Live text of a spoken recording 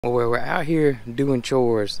Well, we're out here doing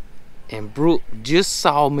chores, and Brooke just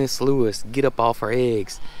saw Miss Lewis get up off her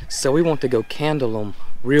eggs. So we want to go candle them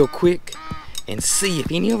real quick and see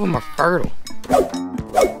if any of them are fertile.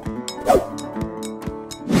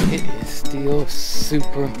 It is still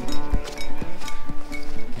super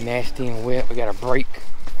nasty and wet. We got a break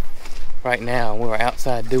right now. We were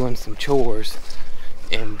outside doing some chores,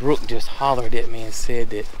 and Brooke just hollered at me and said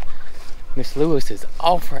that Miss Lewis is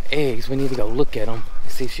off her eggs. We need to go look at them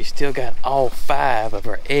and see if she still got all 5 of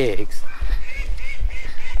her eggs.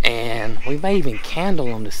 And we may even candle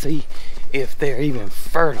them to see if they're even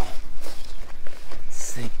fertile. Let's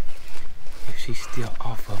see if she's still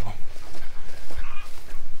off of them.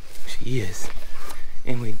 She is.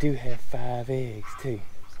 And we do have 5 eggs too.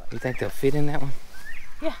 You think they'll fit in that one?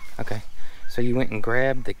 Yeah. Okay. So you went and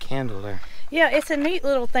grabbed the candle there. Yeah, it's a neat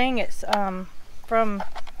little thing. It's from,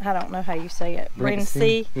 I don't know how you say it,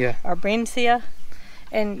 Brency, yeah, or Brencia,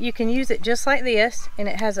 and you can use it just like this, and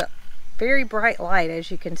it has a very bright light,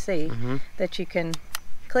 as you can see, that you can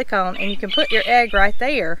click on, and you can put your egg right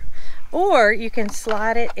there, or you can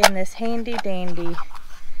slide it in this handy dandy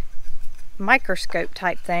microscope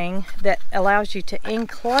type thing that allows you to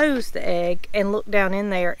enclose the egg and look down in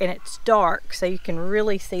there, and it's dark so you can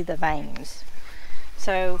really see the veins.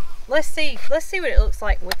 So let's see what it looks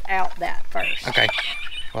like without that first. Okay.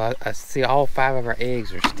 Well, I see all 5 of our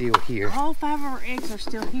eggs are still here. All 5 of our eggs are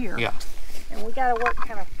still here. Yeah. And we gotta work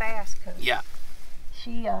kind of fast because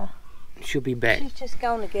she'll be back. she's just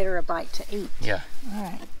going to get her a bite to eat. Yeah. All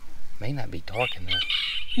right. May not be dark enough.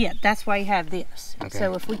 Yeah, that's why you have this. Okay.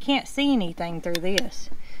 So if we can't see anything through this,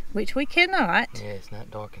 which we cannot. Yeah, it's not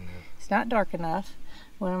dark enough. It's not dark enough.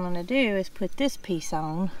 What I'm gonna do is put this piece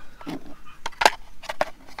on.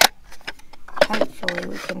 Hopefully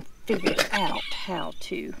we can figure out how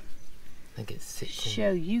to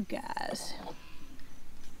show you guys.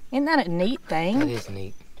 Isn't that a neat thing? That is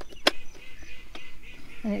neat.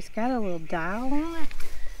 And it's got a little dial on it.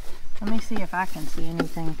 Let me see if I can see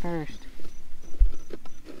anything first.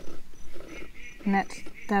 And that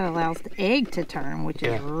allows the egg to turn, which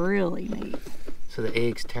is really neat. So the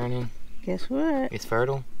egg's turning. Guess what? It's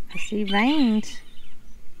fertile? I see veins.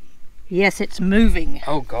 Yes, it's moving.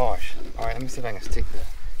 Oh gosh. All right, let me see if I can stick the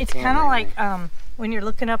It's kind of like when you're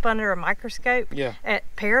looking up under a microscope at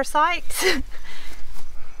parasites.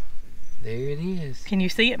 There it is. Can you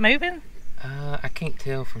see it moving? I can't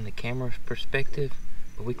tell from the camera's perspective,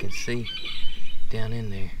 but we can see down in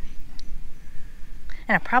there.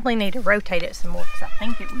 And I probably need to rotate it some more because I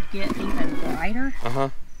think it would get even brighter.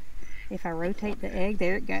 If I rotate the egg,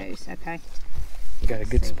 there it goes. Okay. You got a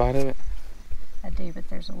good spot of it? I do, but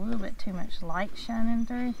there's a little bit too much light shining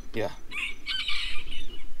through. Yeah.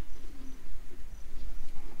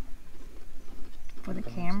 For the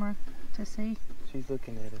camera to see. She's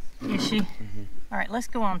looking at us. Is she? All right, let's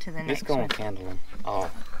go on to the next one. Let's go and candle them. Oh.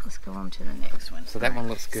 Let's go on to the next one. So that one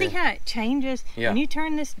looks good. See how it changes? Yeah. When you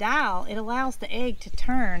turn this dial, it allows the egg to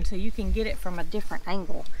turn so you can get it from a different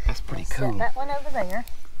angle. That's pretty cool. Set that one over there.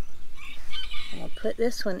 And I'll put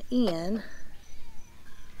this one in.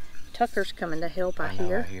 Tucker's coming to help, I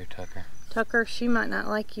hear. I hear Tucker. Tucker, she might not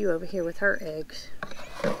like you over here with her eggs.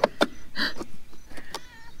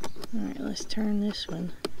 Alright, let's turn this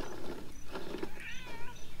one.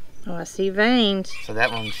 Oh, I see veins. So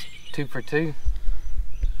that one's 2 for 2?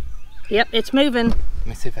 Yep, it's moving. Let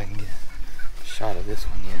me see if I can get a shot of this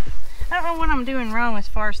one, I don't know what I'm doing wrong as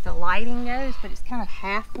far as the lighting goes, but it's kind of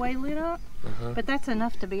halfway lit up. But that's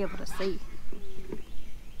enough to be able to see.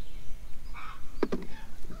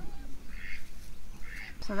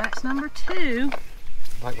 So that's number 2.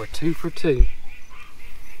 Like we're 2 for 2.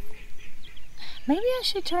 Maybe I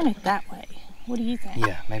should turn it that way. What do you think?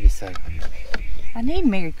 Yeah, maybe so. I need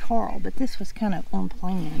MaryCarl, but this was kind of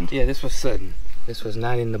unplanned. Yeah, this was sudden. This was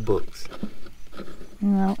not in the books.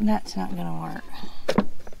 No, that's not gonna work.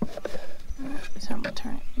 So I'm gonna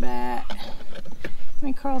turn it back.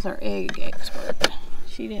 MaryCarl's our egg expert.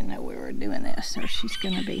 She didn't know we were doing this, so she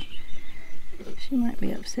might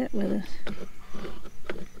be upset with us.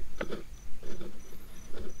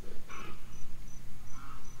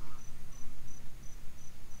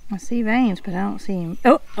 I see veins, but I don't see him.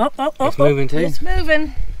 Oh. It's moving too? It's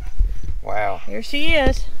moving. Wow. Here she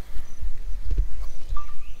is.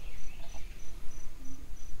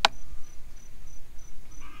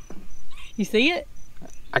 You see it?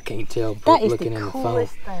 I can't tell Brooke looking in the phone.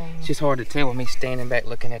 It's just hard to tell with me standing back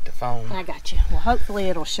looking at the phone. I got you. Well, hopefully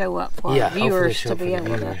it'll show up for our viewers to be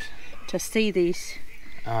able to see these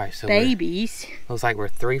babies. Looks like we're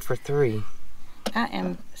 3 for 3. I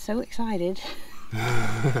am so excited.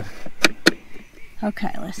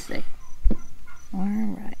 Okay, let's see. All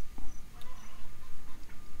right.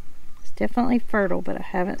 It's definitely fertile, but I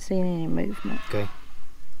haven't seen any movement. Okay.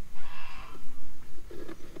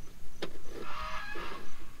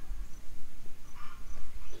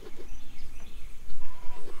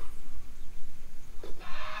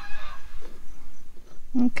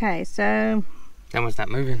 Okay, so That one's not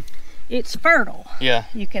moving. it's fertile. Yeah.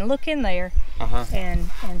 You can look in there and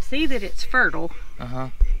see that it's fertile,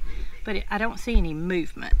 but I don't see any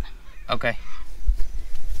movement. Okay.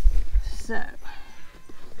 So,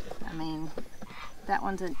 I mean, that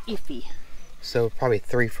one's an iffy. So probably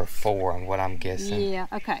 3 for 4 on what I'm guessing. Yeah,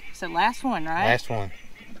 okay. So last one, right? Last one.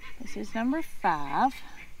 This is number 5.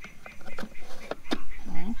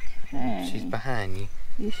 Okay. She's behind you.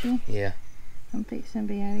 Is she? Yeah. I'm fixing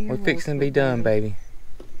to be out of your We're fixing to be way. done, baby.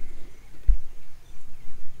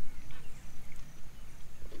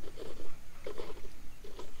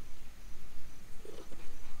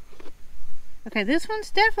 Okay, this one's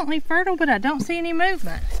definitely fertile, but I don't see any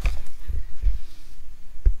movement.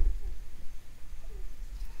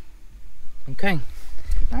 Okay.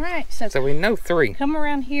 All right, so we know 3. come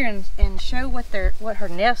around here and show what her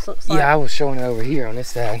nest looks like. Yeah, I was showing it over here on this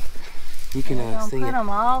side. You can see put it. them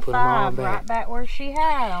all Put 'em all 5 back. right back where she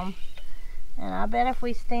had them. And I bet if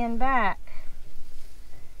we stand back.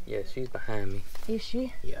 Yeah, she's behind me. Is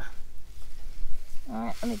she? Yeah. All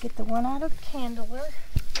right, let me get the one out of the candler.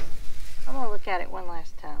 I'm gonna look at it one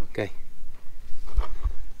last time. Okay.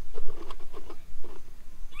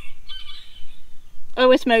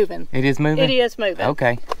 Oh, it's moving. It is moving? It is moving.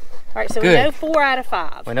 Okay. All right, so Good. we know 4 out of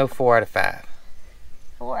 5. We know 4 out of 5.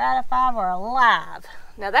 4 out of 5 are alive.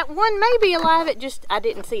 Now that one may be alive, I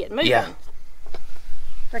didn't see it moving. Yeah.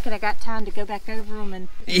 Reckon I got time to go back over them and...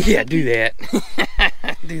 Yeah, do that.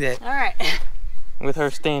 Do that. All right. With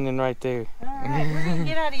her standing right there. All right, we're gonna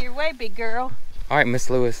get out of your way, big girl. All right, Miss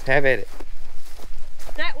Lewis, have at it.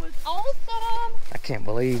 That was awesome. I can't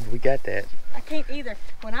believe we got that. I can't either.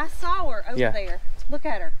 When I saw her over there, look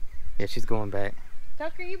at her. Yeah, she's going back.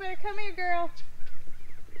 Tucker, you better come here, girl.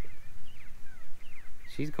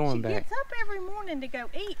 She's going back. She gets up every morning to go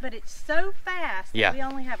eat, but it's so fast Yeah. that we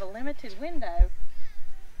only have a limited window.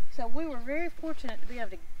 So we were very fortunate to be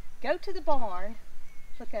able to go to the barn.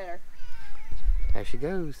 Look at her. There she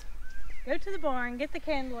goes. Go to the barn, get the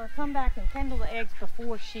candler, come back and candle the eggs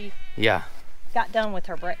before she Yeah. got done with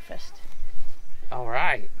her breakfast. All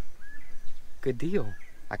right. Good deal.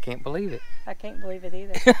 I can't believe it. I can't believe it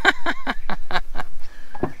either.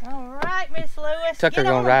 All right, Miss Lewis. Tucker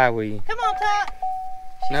gonna ride with you. Come on, Tuck.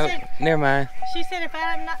 No, never mind. She said if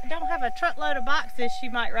I don't have a truckload of boxes, she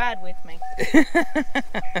might ride with me.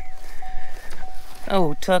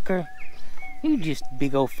 Oh, Tucker, you just a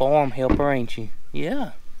big old farm helper, ain't you?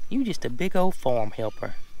 Yeah, you just a big old farm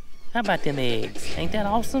helper. How about them eggs? Ain't that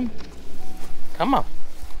awesome? Come on.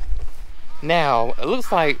 Now, it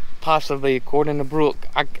looks like possibly, according to Brooke,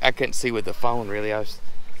 I couldn't see with the phone really. I was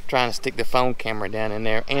trying to stick the phone camera down in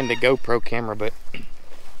there and the GoPro camera, but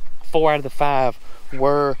 4 out of the 5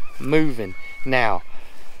 were moving. Now,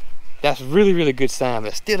 that's really, really good sign,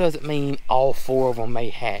 but it still doesn't mean all 4 of them may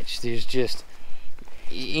hatch. There's just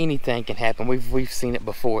anything can happen. We've seen it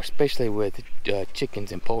before, especially with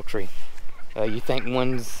chickens and poultry. You think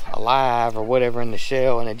one's alive or whatever in the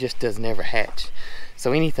shell, and it just doesn't ever hatch.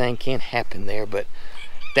 So anything can happen there, but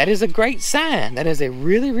that is a great sign. That is a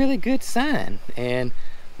really, really good sign, and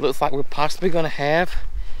looks like we're possibly going to have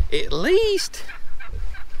at least,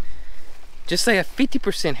 just say a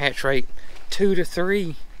 50% hatch rate, 2 to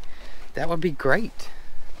 3. That would be great.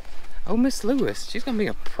 Oh, Miss Lewis, she's gonna be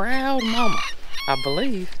a proud mama, I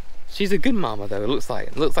believe. She's a good mama though, it looks like.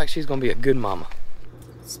 It looks like she's gonna be a good mama.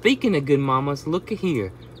 Speaking of good mamas, look at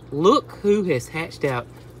here. Look who has hatched out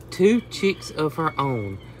 2 chicks of her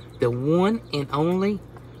own. The one and only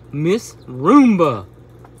Miss Roomba.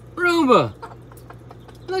 Roomba!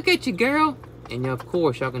 Look at you, girl. And of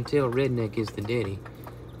course, y'all can tell Redneck is the daddy.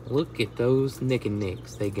 Look at those neck and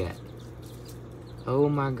necks they got. Oh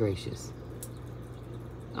my gracious.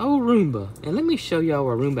 Oh, Roomba. And let me show y'all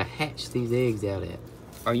where Roomba hatched these eggs out at.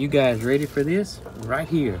 Are you guys ready for this? Right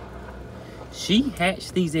here. She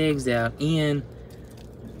hatched these eggs out in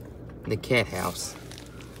the cat house,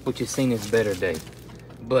 which has seen its better day.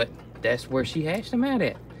 But that's where she hatched them out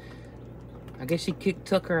at. I guess she kicked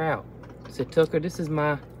Tucker out. Said, Tucker, this is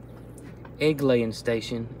my egg laying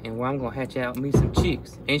station and where I'm gonna hatch out me some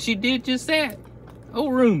chicks. And she did just that. Oh,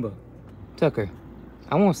 Roomba. Tucker,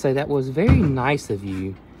 I want to say that was very nice of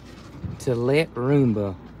you to let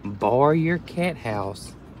Roomba borrow your cat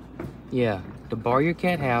house. Yeah, to borrow your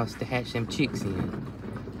cat house to hatch them chicks in.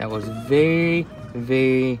 That was very,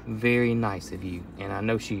 very, very nice of you. And I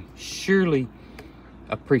know she surely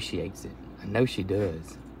appreciates it. I know she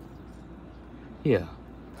does. Yeah,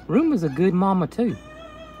 Ruma's a good mama too.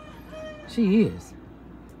 She is.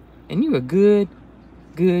 And you a good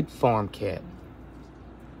farm cat.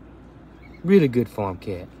 Really good farm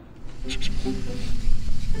cat.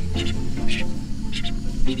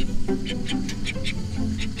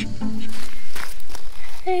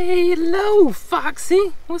 Hey, hello,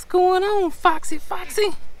 Foxy. What's going on, Foxy?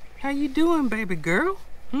 How you doing, baby girl?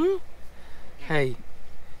 Hey,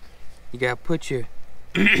 you gotta put your...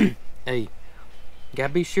 hey, you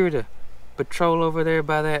gotta be sure to patrol over there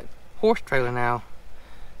by that horse trailer now.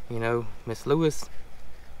 You know, Miss Lewis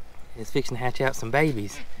is fixing to hatch out some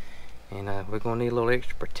babies. And we're gonna need a little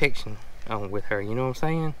extra protection on with her, you know what I'm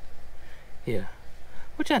saying? Yeah,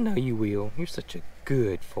 which I know you will. You're such a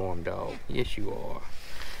good farm dog. Yes, you are.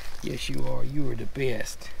 Yes, you are. You are the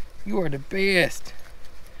best. You are the best.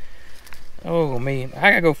 Oh, man. I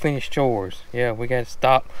gotta go finish chores. Yeah, we gotta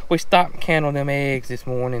stop. We stopped and counted them eggs this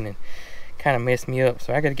morning and kind of messed me up.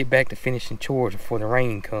 So I gotta get back to finishing chores before the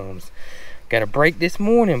rain comes. Got a break this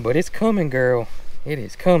morning, but it's coming, girl. It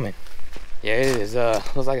is coming. Yeah, it is.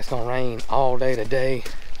 Looks like it's gonna rain all day today,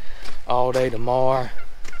 all day tomorrow.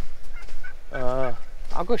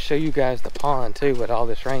 I'll go show you guys the pond too, what all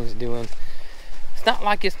this rain's doing. It's not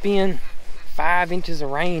like it's been 5 inches of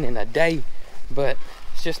rain in a day, but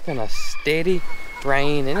it's just been a steady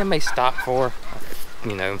rain, and it may stop for,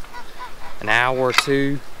 you know, an hour or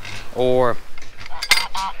two, or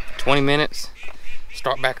 20 minutes,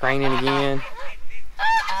 start back raining again.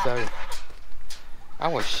 So I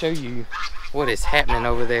will show you what is happening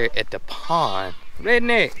over there at the pond.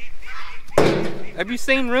 Redneck, have you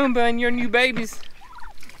seen Roomba and your new babies?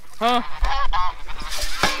 Huh?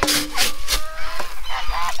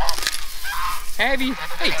 Have you?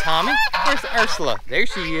 Hey, Tommy, where's Ursula? There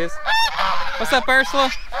she is. What's up,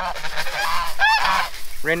 Ursula?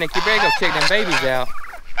 Redneck, you better go check them babies out.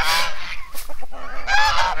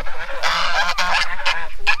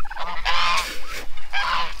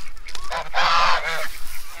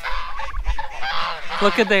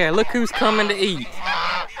 Look at there. Look who's coming to eat.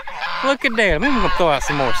 Look at there. Maybe we're going to throw out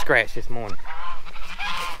some more scratch this morning.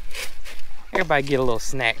 Everybody get a little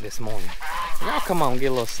snack this morning. Y'all come on, get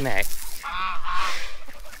a little snack.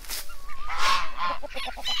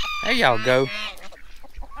 There y'all go.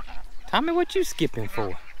 Tommy, what you skipping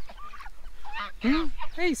for?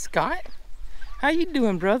 Hey, Scott. How you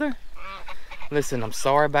doing, brother? Listen, I'm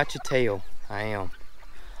sorry about your tail. I am.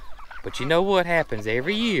 But you know what happens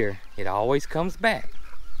every year? It always comes back.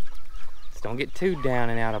 So don't get too down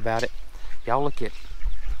and out about it. Y'all look at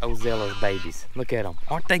Ozella's babies. Look at them.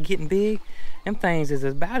 Aren't they getting big? Them things is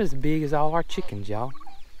about as big as all our chickens, y'all.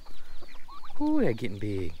 Ooh, they're getting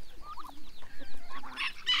big.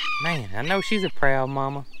 Man, I know she's a proud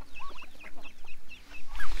mama.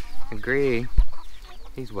 And Greg,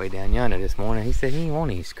 he's way down yonder this morning. He said he didn't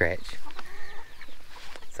want any scratch.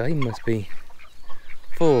 So he must be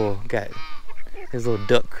full. Got his little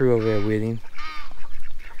duck crew over there with him.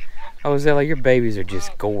 Oh, Zella, your babies are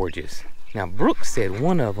just gorgeous. Now, Brooke said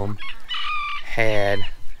one of them had,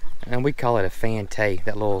 and we call it a fantay,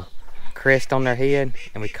 that little crest on their head.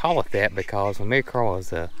 And we call it that because when MaryCarl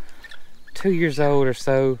was 2 years old or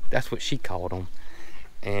so, that's what she called them.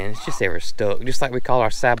 And it's just ever stuck. Just like we call our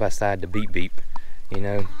side-by-side the beep beep, you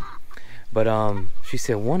know. But she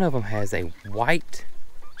said one of them has a white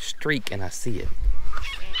streak, and I see it.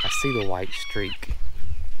 I see the white streak.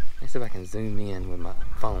 Let's see if I can zoom in with my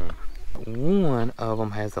phone. One of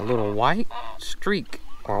them has a little white streak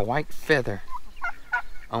or a white feather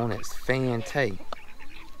on its fantay.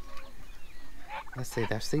 Let's see,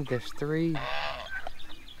 there's 3.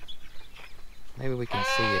 Maybe we can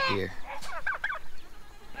see it here.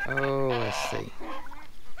 Oh, let's see.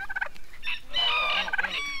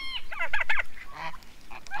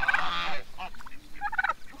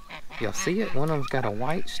 Y'all see it? One of them's got a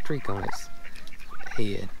white streak on its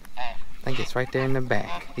head. I think it's right there in the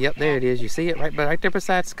back. Yep, there it is. You see it right there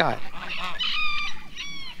beside Scott.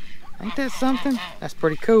 Ain't that something? That's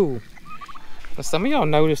pretty cool. Well, some of y'all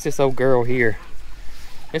noticed this old girl here.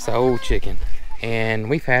 It's an old chicken. And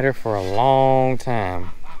we've had her for a long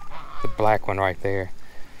time. The black one right there.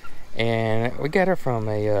 And we got her from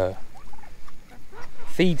a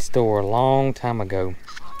feed store a long time ago.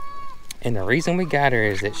 And the reason we got her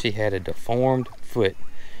is that she had a deformed foot,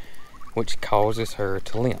 which causes her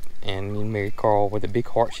to limp. And MaryCarl, with the big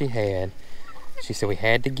heart she had, she said we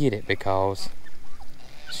had to get it because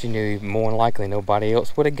she knew more than likely nobody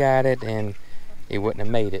else would have got it and it wouldn't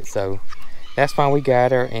have made it. So that's why we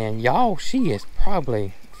got her. And y'all, she is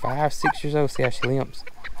probably 5, 6 years old. See how she limps?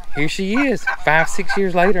 here she is, 5, 6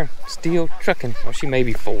 years later, still trucking. Well, she may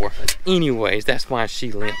be 4. But anyways, that's why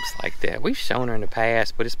she limps like that. We've shown her in the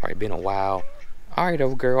past, but it's probably been a while. All right,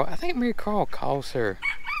 old girl. I think MaryCarl calls her,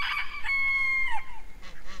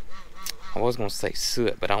 I was gonna say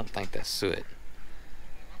Soot, but I don't think that's Soot.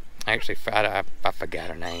 Actually, I forgot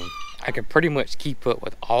her name. I can pretty much keep up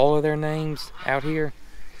with all of their names out here,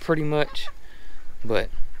 pretty much. But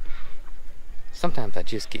sometimes I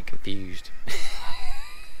just get confused.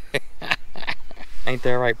 Ain't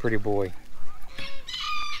that right, pretty boy?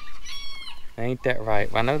 Ain't that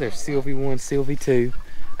right? Well, I know there's Sylvie 1, Sylvie 2.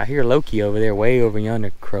 I hear Loki over there, way over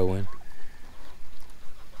yonder, crowing.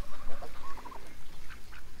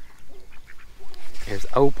 There's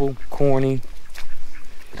Opal, Corny.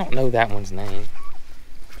 I don't know that one's name.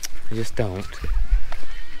 I just don't.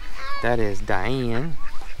 That is Diane.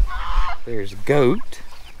 There's Goat.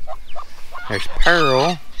 There's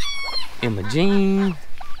Pearl. Emma Jean.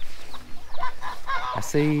 I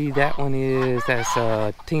see that one is,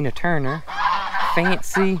 that's Tina Turner.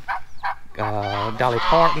 Fancy. Dolly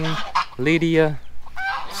Parton. Lydia.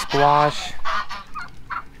 Squash.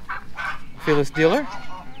 Phyllis Diller.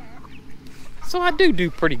 So I do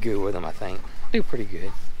pretty good with them, I think. Do pretty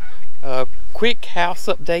good. Quick house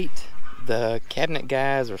update. The cabinet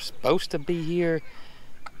guys are supposed to be here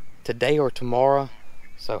today or tomorrow,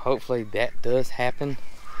 so hopefully that does happen.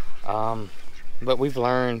 But we've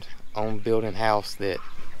learned on building house that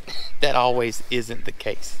that always isn't the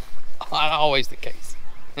case. Not always the case.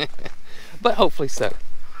 But hopefully so.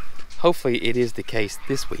 Hopefully it is the case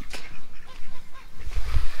this week.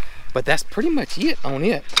 But that's pretty much it on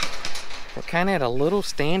it. We're kind of at a little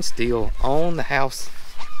standstill on the house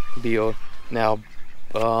build. Now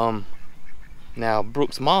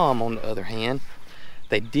Brooke's mom, on the other hand,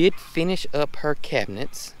 they did finish up her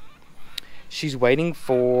cabinets. She's waiting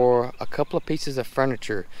for a couple of pieces of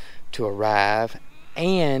furniture to arrive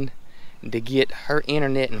and to get her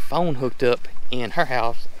internet and phone hooked up in her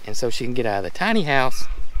house, and so she can get out of the tiny house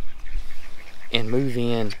and move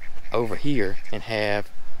in over here and have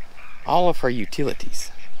all of her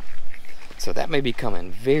utilities. So that may be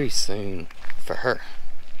coming very soon for her.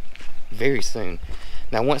 Very soon.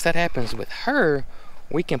 Now once that happens with her,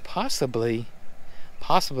 we can possibly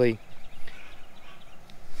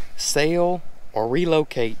sell or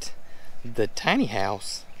relocate the tiny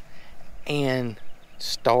house and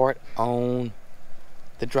start on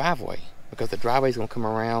the driveway, because the driveway is going to come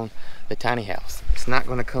around the tiny house. It's not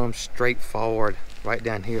going to come straight forward right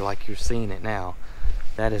down here like you're seeing it now.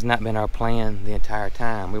 That has not been our plan the entire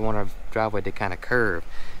time. We want our driveway to kind of curve,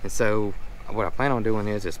 and so what I plan on doing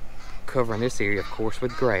is covering this area, of course,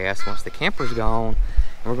 with grass once the camper's gone,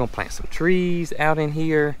 and we're going to plant some trees out in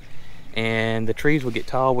here, and the trees will get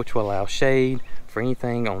tall, which will allow shade for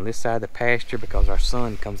anything on this side of the pasture, because our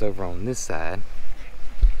sun comes over on this side,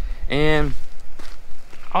 and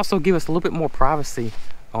also give us a little bit more privacy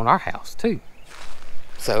on our house too.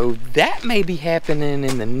 So that may be happening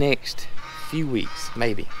in the next few weeks,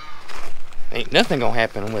 maybe. Ain't nothing gonna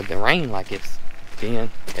happen with the rain like it's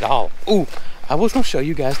been at all. Ooh, I was gonna show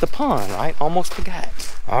you guys the pond, right? Almost forgot.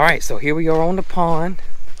 All right, so here we are on the pond.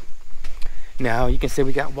 Now you can see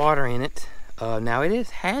we got water in it. Now it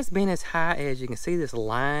has been as high as, you can see this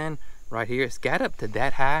line right here. It's got up to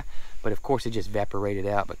that high, but of course it just evaporated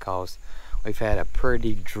out because we've had a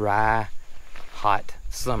pretty dry, hot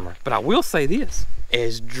summer. But I will say this,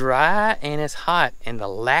 as dry and as hot and the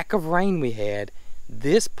lack of rain we had,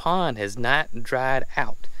 this pond has not dried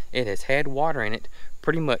out. It has had water in it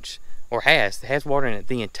pretty much, or has water in it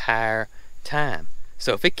the entire time.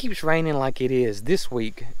 So if it keeps raining like it is this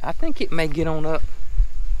week, I think it may get on up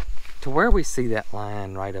to where we see that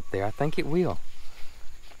line right up there. I think it will.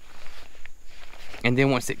 And then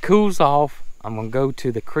once it cools off, I'm gonna go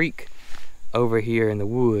to the creek over here in the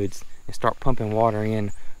woods and start pumping water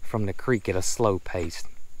in from the creek at a slow pace.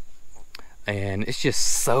 And it's just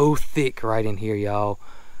so thick right in here, y'all.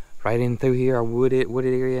 Right in through here, our wooded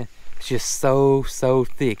area. It's just so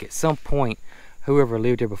thick. At some point, whoever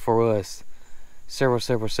lived here before us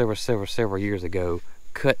several years ago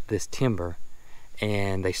cut this timber,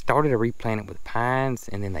 and they started to replant it with pines,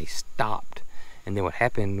 and then they stopped. And then what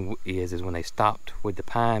happened is when they stopped with the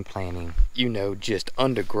pine planting, you know, just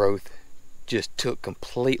undergrowth just took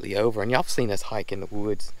completely over. And y'all seen us hike in the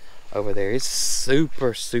woods over there. It's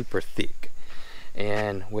super thick.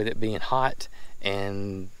 And with it being hot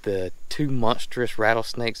and the 2 monstrous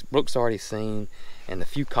rattlesnakes Brooke's already seen and the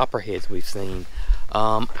few copperheads we've seen,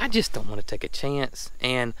 I just don't want to take a chance.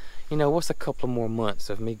 And you know, what's a couple more months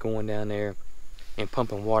of me going down there and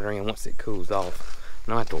pumping water in once it cools off? I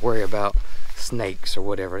don't have to worry about snakes or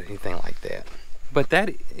whatever, anything like that. But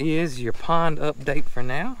that is your pond update for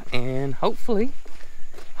now, and hopefully,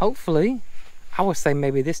 I would say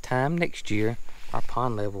maybe this time next year, our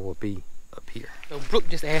pond level will be up here. So Brooke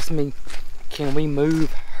just asked me, can we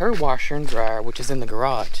move her washer and dryer, which is in the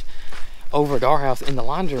garage, over at our house in the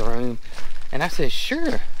laundry room? And I said,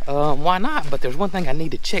 sure, why not? But there's one thing I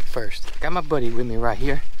need to check first. Got my buddy with me right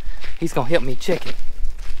here. He's gonna help me check it.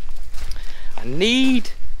 I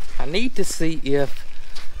need to see if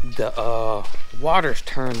the water's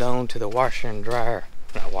turned on to the washer and dryer.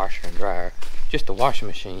 Not washer and dryer, just the washing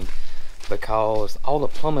machine, because all the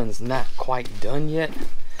plumbing's not quite done yet,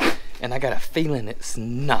 and I got a feeling it's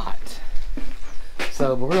not.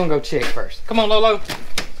 So, but we're gonna go check first. Come on, Lolo.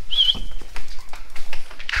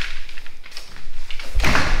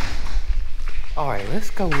 All right, let's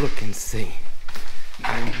go look and see.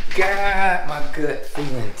 I got my gut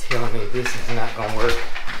feeling telling me this is not gonna work.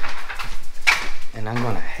 And I'm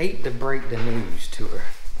gonna hate to break the news to her.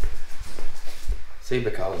 See,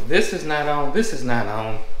 because this is not on, this is not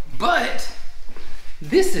on, but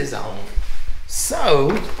this is on. So,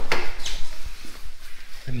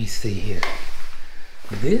 let me see here.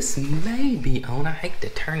 This may be on. I hate to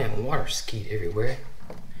turn in water skeet everywhere.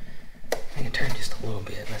 I can turn just a little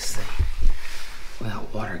bit, let's see.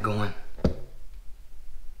 Without water going. I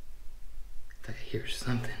think I hear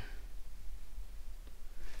something.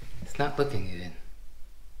 It's not looking good.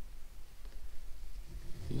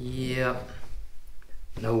 Yep.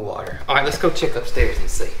 No water. All right, let's go check upstairs and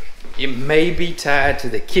see. It may be tied to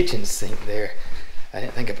the kitchen sink there. I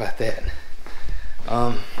didn't think about that.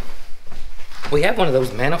 We have one of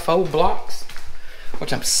those manifold blocks,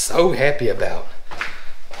 which I'm so happy about.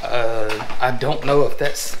 I don't know if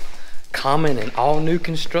that's common in all new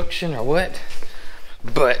construction or what,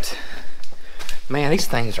 but man, these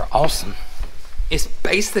things are awesome. It's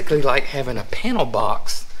basically like having a panel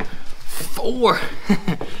box for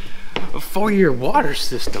for your water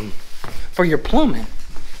system, for your plumbing.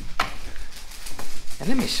 And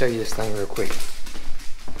let me show you this thing real quick.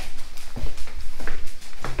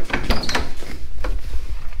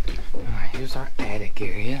 Alright, here's our attic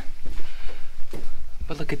area.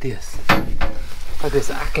 But look at this. Look at this.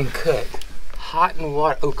 I can cut hot and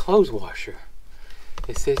water. Oh, clothes washer.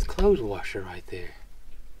 It says clothes washer right there.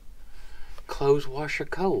 Clothes washer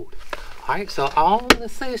code. Alright, so all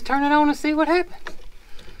let's say is turn it on and see what happens.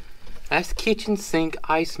 That's kitchen sink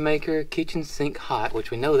ice maker, kitchen sink hot,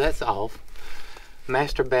 which we know that's off.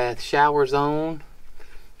 Master bath showers on.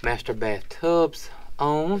 Master bath tubs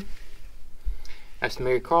on. That's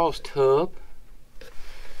MaryCarl's tub.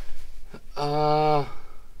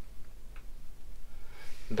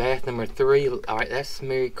 Bath number 3. Alright, that's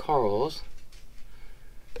MaryCarl's.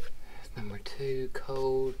 That's number 2,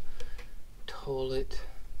 cold toilet.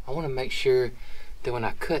 I want to make sure that when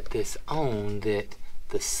I cut this on that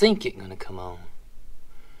the sink ain't gonna come on.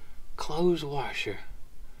 Clothes washer.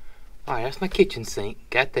 Alright, that's my kitchen sink.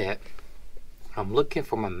 Got that. I'm looking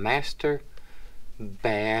for my master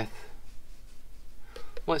bath.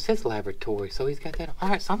 Well, it says laboratory, so he's got that.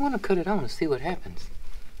 Alright, so I'm gonna cut it on and see what happens.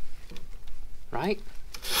 Right?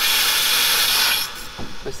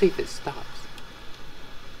 Let's see if it stops.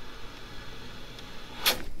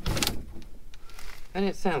 That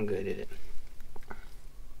didn't sound good, did it?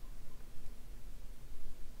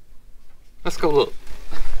 Let's go look.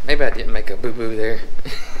 Maybe I didn't make a boo-boo there.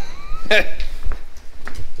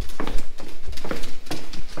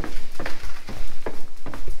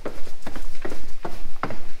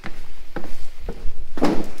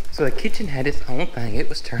 So the kitchen had its own thing. It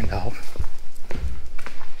was turned off.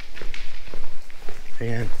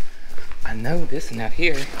 And I know this and out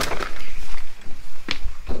here,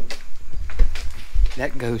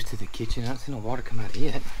 that goes to the kitchen. I don't see no water come out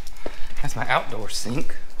yet. That's my outdoor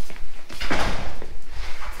sink.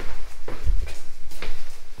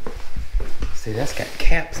 See, that's got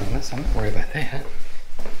caps on it, so I'm not worried about that.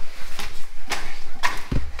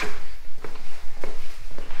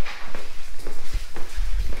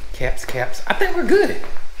 Caps. I think we're good.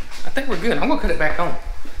 I'm gonna cut it back on.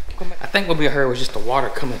 I think what we heard was just the water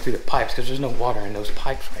coming through the pipes, because there's no water in those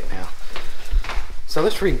pipes right now. So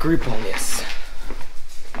let's regroup on this.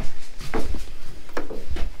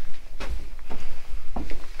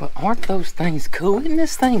 But aren't those things cool? Isn't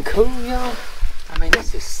this thing cool, y'all? I mean,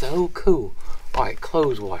 this is so cool. All right,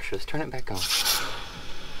 clothes washer. Let's turn it back on.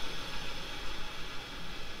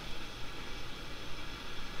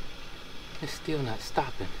 It's still not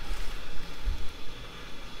stopping.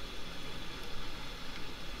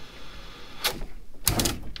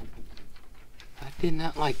 I did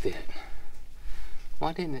not like that.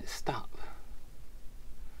 Why didn't it stop?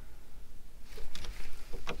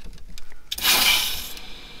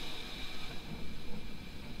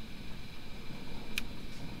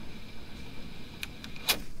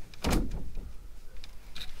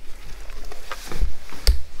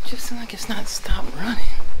 seems like it's not stopped running.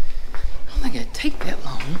 I don't think it'd take that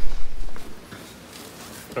long.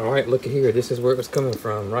 Alright, look at here. This is where it was coming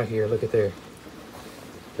from. Right here, look at there.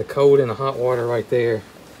 The cold and the hot water right there.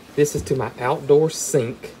 This is to my outdoor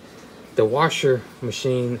sink. The washer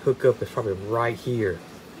machine hookup is probably right here.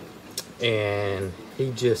 And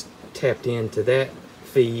he just tapped into that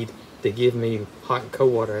feed to give me hot and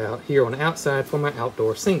cold water out here on the outside for my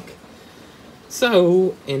outdoor sink.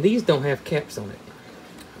 So, and these don't have caps on it.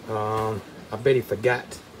 I bet he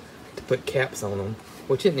forgot to put caps on them,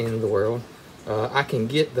 which isn't the end of the world. I can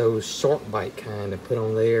get those shark bite kind and put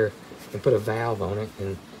on there and put a valve on it,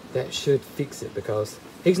 and that should fix it, because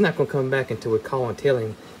he's not going to come back until we call and tell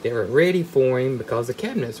him that we're ready for him because the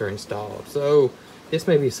cabinets are installed. So this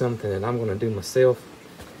may be something that I'm going to do myself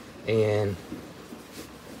and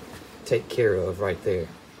take care of right there.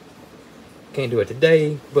 Can't do it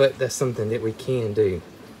today, but that's something that we can do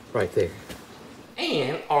right there.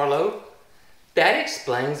 And Arlo, that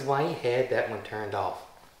explains why he had that one turned off.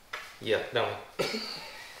 Yeah, don't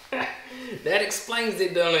it? That explains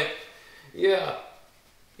it, don't it? Yeah.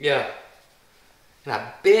 Yeah. And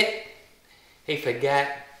I bet he forgot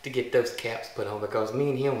to get those caps put on, because me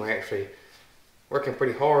and him were actually working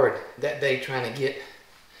pretty hard that day trying to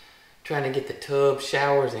get the tub,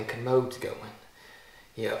 showers, and commodes going.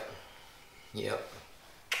 Yep. Yep.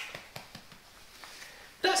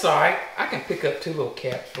 That's alright. I can pick up 2 little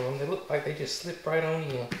caps for them. They look like they just slip right on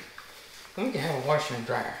in. And we can have a washer and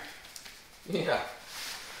dryer. Yeah.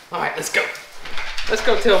 Alright, let's go. Let's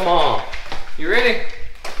go tell Mom. You ready?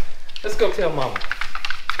 Let's go tell Mama.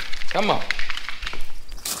 Come on.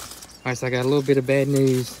 Alright, so I got a little bit of bad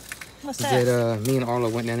news. What's that? That me and Arlo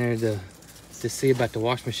went down there to see about the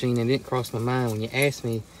wash machine, and it didn't cross my mind when you asked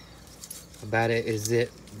me about it, is that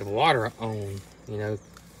the water on, you know,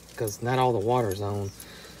 because not all the water's on.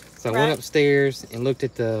 So I went upstairs and looked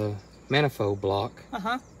at the manifold block,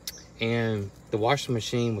 and the washing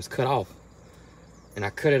machine was cut off. And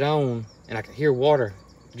I cut it on, and I could hear water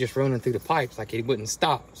just running through the pipes, like it wouldn't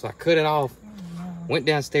stop. So I cut it off, went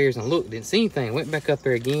downstairs and looked, didn't see anything, went back up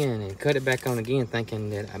there again and cut it back on again,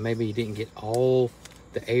 thinking that I maybe didn't get all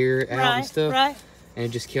the air out and stuff. And it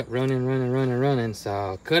just kept running. So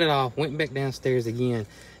I cut it off, went back downstairs again,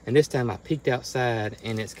 and this time I peeked outside,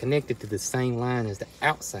 and it's connected to the same line as the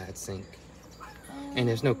outside sink. And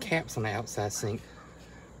there's no caps on the outside sink.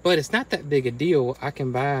 But it's not that big a deal. I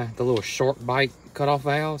can buy the little shark bite cutoff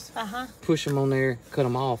valves, push them on there, cut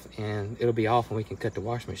them off, and it'll be off, and we can cut the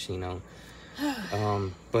wash machine on.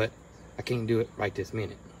 But I can't do it right this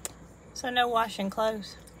minute. So no washing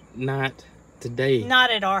clothes? Not today. Not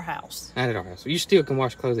at our house. Not at our house. You still can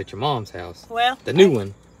wash clothes at your mom's house. Well, the new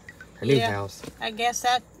one, her new house. I guess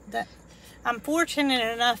that I'm fortunate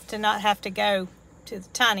enough to not have to go to the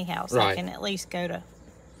tiny house. I can at least go to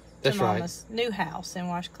Mama's new house and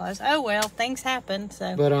wash clothes. Oh well, things happen.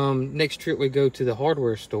 So. But next trip we go to the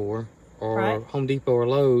hardware store or Home Depot or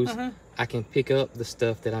Lowe's, I can pick up the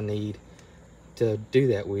stuff that I need to do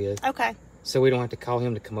that with. Okay. So we don't have to call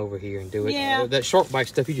him to come over here and do it. Yeah. That shark bite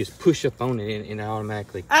stuff, you just push up on it and it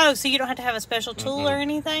automatically. Oh, so you don't have to have a special tool or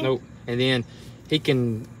anything? Nope. And then he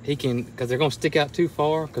can, because they're going to stick out too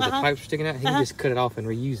far because the pipes are sticking out, he can just cut it off and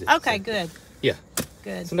reuse it. Okay, so, good. Yeah.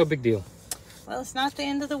 Good. So no big deal. Well, it's not the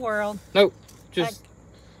end of the world. Nope. Just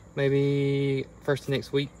maybe first of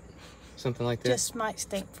next week, something like that. Just might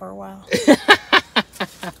stink for a while.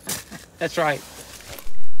 That's right.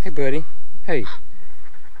 Hey, buddy. Hey.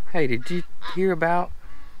 Hey, did you hear about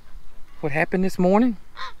what happened this morning?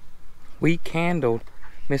 We candled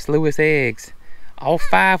Miss Lewis' eggs. All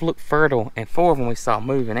 5 look fertile, and 4 of them we saw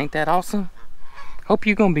moving. Ain't that awesome? Hope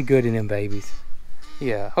you're gonna be good at them babies.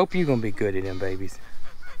 Yeah, hope you're gonna be good at them babies.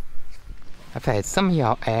 I've had some of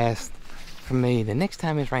y'all ask for me, the next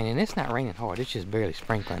time it's raining, it's not raining hard, it's just barely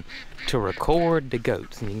sprinkling, to record the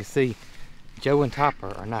goats. And you can see Joe and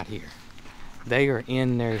Topper are not here. They are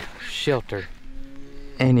in their shelter.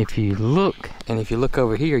 And if you look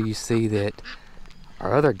over here, you see that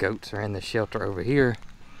our other goats are in the shelter over here.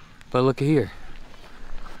 But look at here.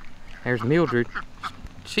 There's Mildred.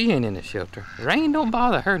 She ain't in the shelter. Rain don't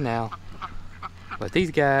bother her now. But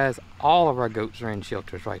these guys, all of our goats are in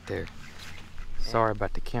shelters right there. Sorry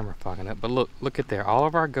about the camera fogging up, but look at there. All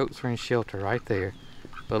of our goats are in shelter right there.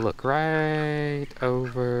 But look right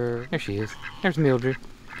over, there she is. There's Mildred.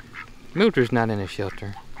 Mildred's not in a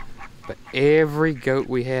shelter, but every goat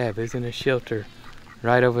we have is in a shelter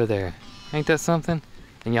right over there. Ain't that something?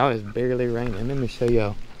 And y'all, it's barely raining. Let me show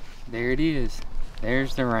y'all. There it is.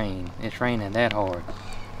 There's the rain. It's raining that hard.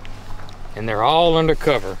 And they're all under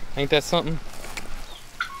cover. Ain't that something?